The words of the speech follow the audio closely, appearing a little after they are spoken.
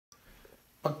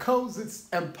because it's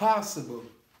impossible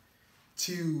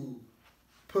to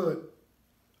put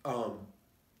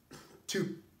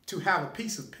to have a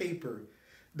piece of paper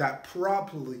that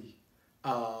properly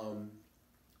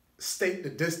state the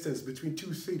distance between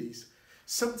two cities.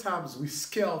 Sometimes we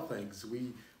scale things.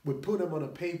 We would put them on a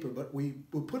paper, but we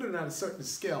would put it at a certain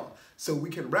scale so we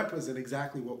can represent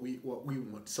exactly what we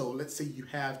want. So let's say you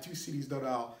have two cities that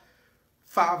are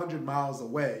 500 miles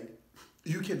away.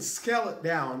 You can scale it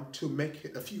down to make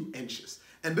it a few inches.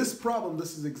 And this problem,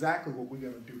 this is exactly what we're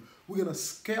going to do. We're going to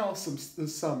scale some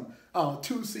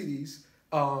two cities.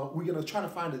 We're going to try to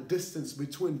find a distance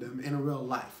between them in real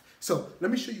life. So let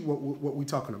me show you what we're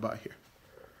talking about here.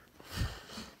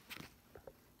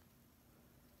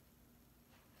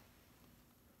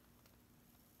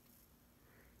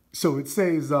 So it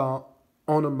says on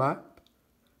a map,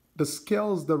 the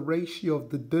scale is the ratio of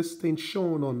the distance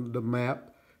shown on the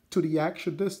map to the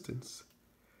actual distance.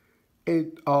 A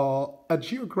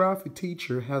geography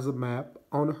teacher has a map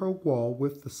on her wall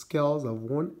with the scales of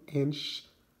 1 inch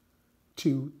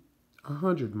to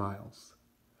 100 miles.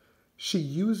 She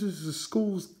uses the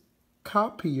school's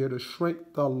copier to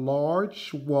shrink the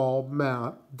large wall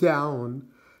map down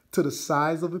to the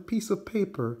size of a piece of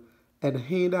paper and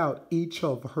hand out to each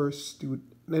of her students.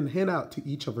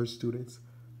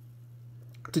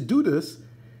 To do this,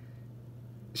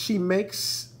 she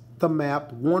makes the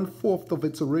map 1/4 of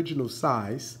its original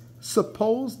size.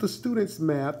 Suppose on the student's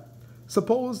map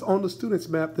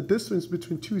the distance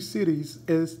between two cities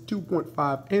is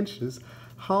 2.5 inches.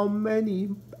 How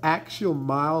many actual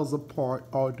miles apart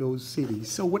are those cities?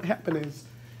 So what happened is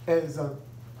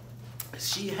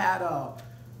she had a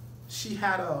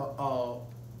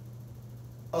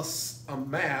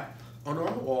map on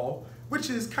her wall, which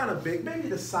is kind of big, maybe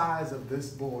the size of this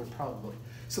board probably.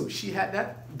 So she had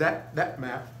that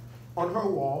map on her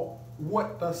wall.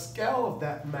 What the scale of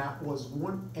that map was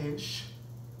 1 inch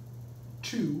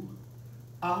to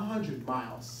 100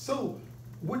 miles. So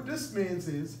what this means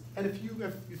is, and if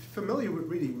you're familiar with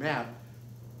reading map,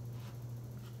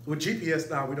 with GPS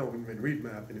now we don't even read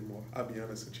map anymore. I'll be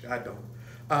honest with you, I don't.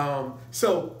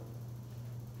 So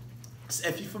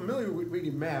if you're familiar with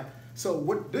reading map, so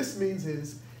what this means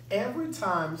is every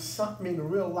time something in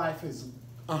real life is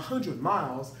 100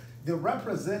 miles, they're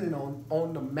represented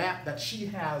on the map that she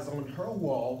has on her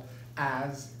wall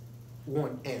as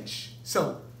 1 inch.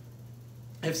 So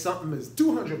if something is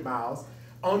 200 miles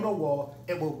on the wall,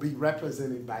 it will be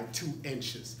represented by 2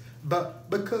 inches. But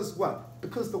because what?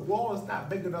 Because the wall is not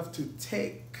big enough to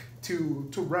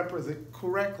represent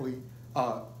correctly,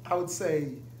 I would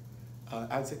say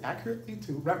accurately,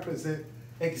 to represent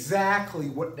exactly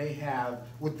what they have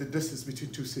with the distance between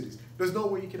two cities. There's no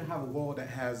way you can have a wall that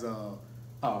has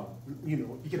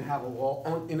you can have a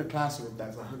wall in a classroom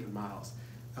that's 100 miles.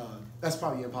 That's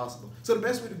probably impossible. So the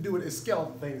best way to do it is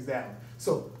scale things down.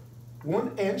 So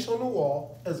 1 inch on the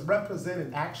wall is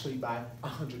represented actually by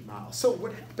 100 miles. So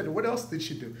what happened? What else did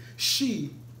she do?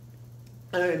 She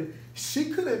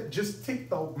couldn't just take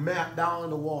the map down on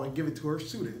the wall and give it to her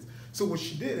students. So what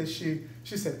she did is she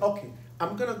said, okay,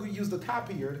 I'm gonna go use the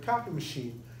copier, the copy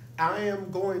machine. I am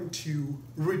going to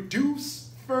reduce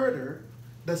further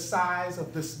the size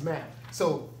of this map.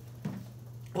 So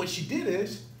what she did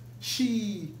is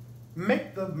she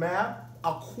made the map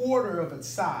 1/4 of its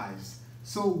size.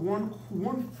 So one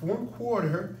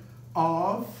quarter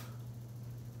of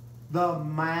the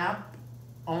map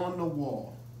on the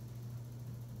wall.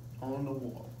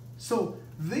 So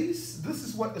this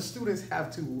is what the students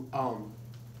have to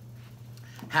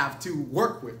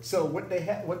work with. So what they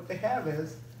have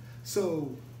is,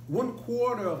 so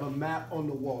 1/4 of a map on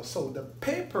the wall. So the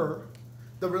paper,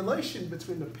 the relation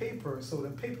between the paper,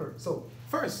 so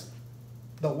first,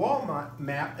 the wall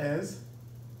map is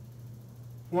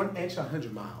 1 inch,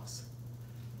 100 miles.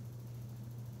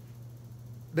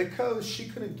 Because she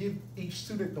couldn't give each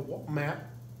student the wall map,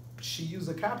 she used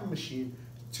a copy machine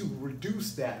to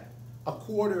reduce that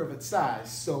 1/4 of its size.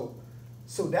 So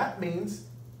that means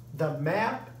the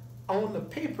map on the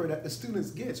paper that the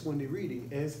students gets when they're reading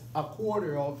is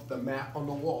 1/4 of the map on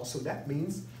the wall. So that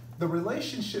means the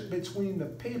relationship between the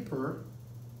paper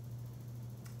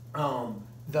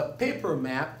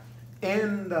map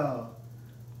and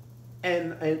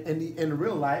in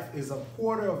real life is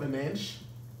 1/4 of an inch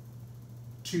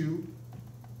to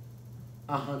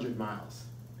 100 miles.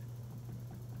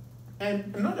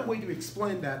 And another way to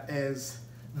explain that is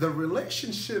the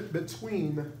relationship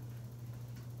between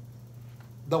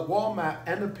the wall map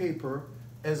and the paper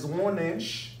is 1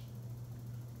 inch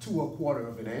to 1/4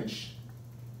 of an inch.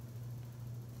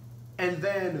 And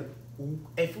then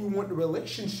if we want the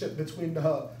relationship between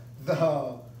the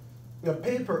the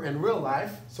paper in real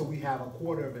life, so we have a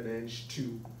quarter of an inch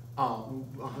to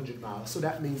 100 miles. So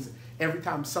that means every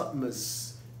time something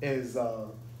is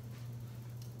 1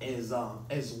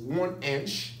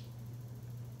 inch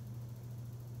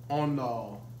on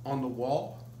the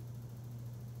wall,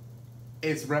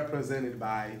 it's represented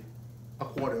by a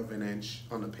quarter of an inch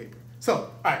on the paper. So,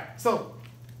 all right, so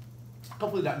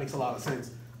hopefully that makes a lot of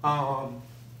sense.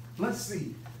 Let's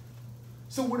see.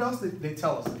 So what else did they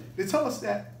tell us? They tell us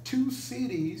that two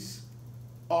cities,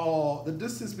 the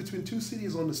distance between two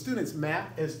cities on the student's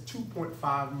map is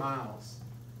 2.5 miles.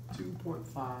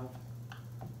 2.5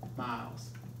 miles.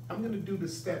 I'm going to do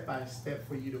this step by step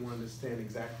for you to understand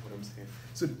exactly what I'm saying.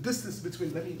 So distance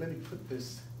between, let me put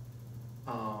this,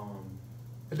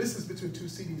 the distance between two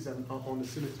cities on the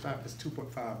student's map is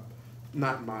 2.5,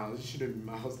 not miles, it should have been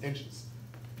miles, inches.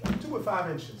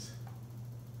 2.5 inches.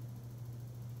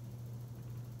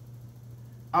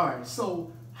 All right,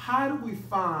 so how do we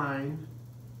find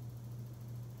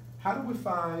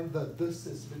the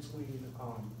distance between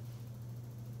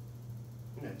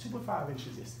 2.5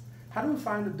 inches? Yes. How do we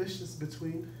find the distance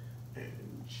between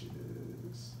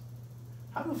inches?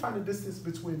 How do we find the distance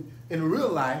between in real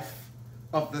life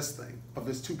of this thing, of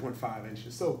this 2.5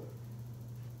 inches? So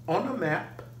on the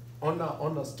map, on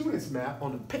the student's map,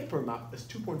 on the paper map, it's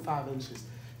 2.5 inches.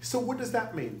 So what does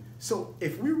that mean? So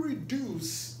if we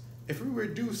reduce the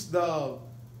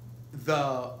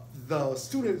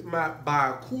student map by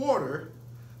a quarter,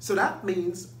 so that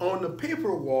means on the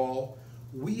paper wall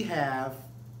we have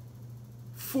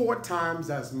 4 times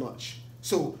as much.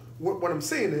 So what I'm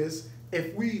saying is,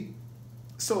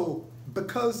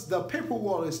 because the paper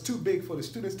wall is too big for the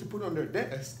students to put on their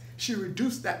desk, she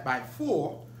reduced that by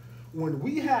 4. When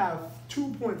we have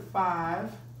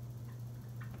 2.5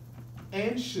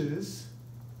 inches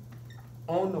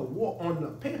on the wall, on the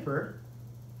paper,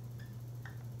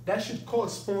 that should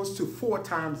correspond to 4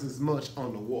 times as much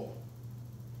on the wall.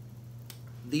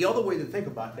 The other way to think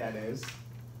about that is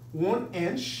 1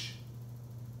 inch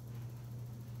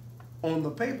on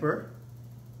the paper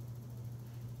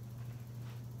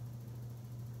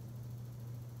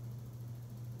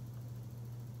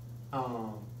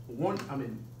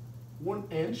one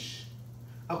inch,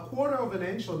 a quarter of an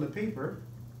inch on the paper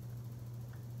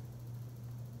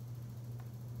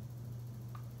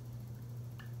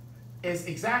is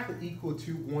exactly equal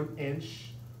to 1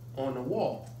 inch on the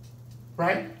wall,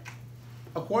 right?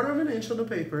 A quarter of an inch on the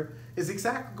paper is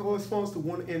exactly corresponds to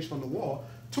 1 inch on the wall.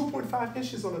 2.5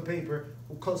 inches on the paper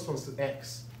corresponds to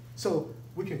x. So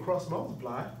we can cross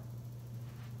multiply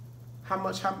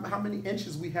how many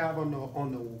inches we have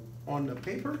on the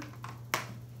paper.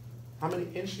 How many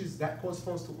inches that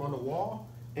corresponds to on the wall?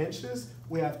 Inches.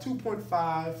 We have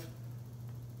 2.5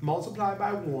 multiplied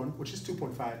by 1, which is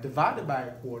 2.5, divided by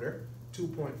a quarter,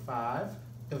 2.5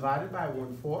 divided by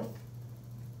 1/4,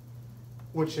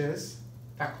 which is,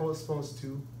 that corresponds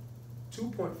to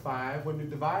 2.5. When you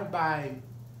divide by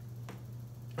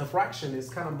a fraction, it's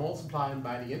kind of multiplying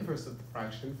by the inverse of the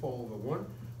fraction, 4/1,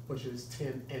 which is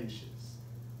 10 inches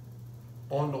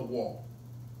on the wall.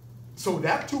 So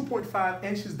that 2.5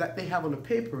 inches that they have on the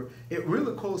paper, it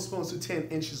really corresponds to 10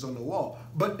 inches on the wall.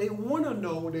 But they want to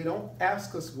know, they don't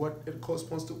ask us what it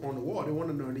corresponds to on the wall. They want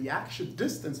to know the actual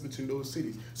distance between those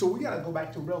cities. So we got to go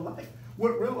back to real life.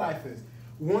 What real life is,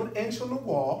 1 inch on the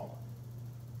wall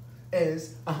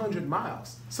is 100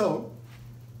 miles. So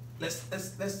let's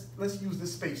use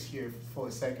this space here for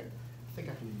a second. I think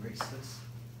I can erase this.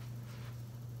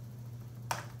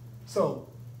 So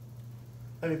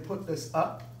let me put this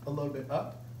up, a little bit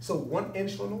up. So 1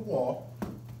 inch on the wall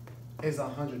is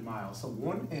 100 miles. So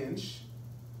 1 inch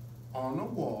on the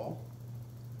wall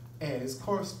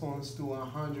corresponds to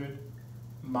 100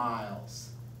 miles.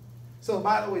 So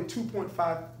by the way,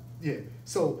 2.5, yeah.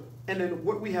 So, and then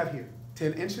what we have here,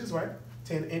 10 inches, right?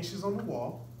 10 inches on the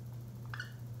wall.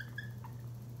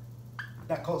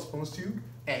 That corresponds to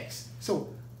x.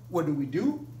 So what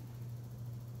do?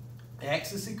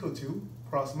 X is equal to,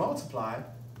 cross multiply,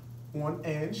 1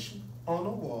 inch on the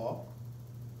wall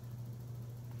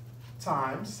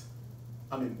times,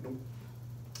 10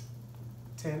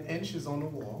 inches on the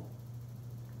wall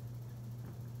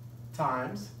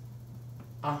times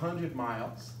 100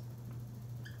 miles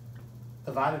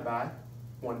divided by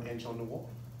 1 inch on the wall.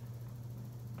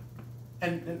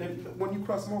 And then when you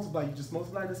cross multiply, you just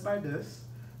multiply this by this,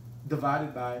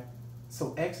 divided by,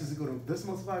 so x is equal to this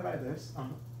multiplied by this,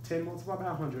 10 multiplied by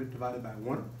 100 divided by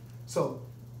 1. So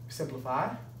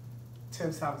simplify,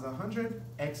 10 times 100,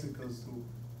 x equals to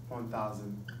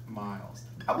 1,000 miles.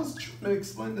 I was trying to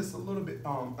explain this a little bit,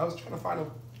 I was trying to find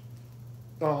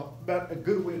a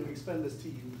good way to explain this to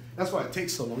you. That's why it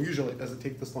takes so long. Usually it doesn't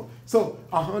take this long. So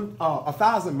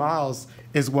 1,000 miles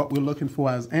is what we're looking for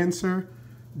as answer.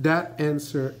 That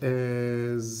answer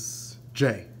is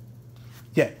J.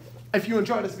 Yeah. If you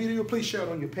enjoyed this video, please share it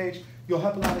on your page. You'll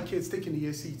help a lot of kids taking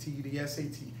the SAT, the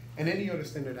SAT, and any other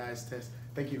standardized test.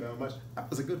 Thank you very much. That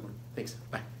was a good one. Thanks.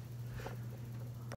 Bye.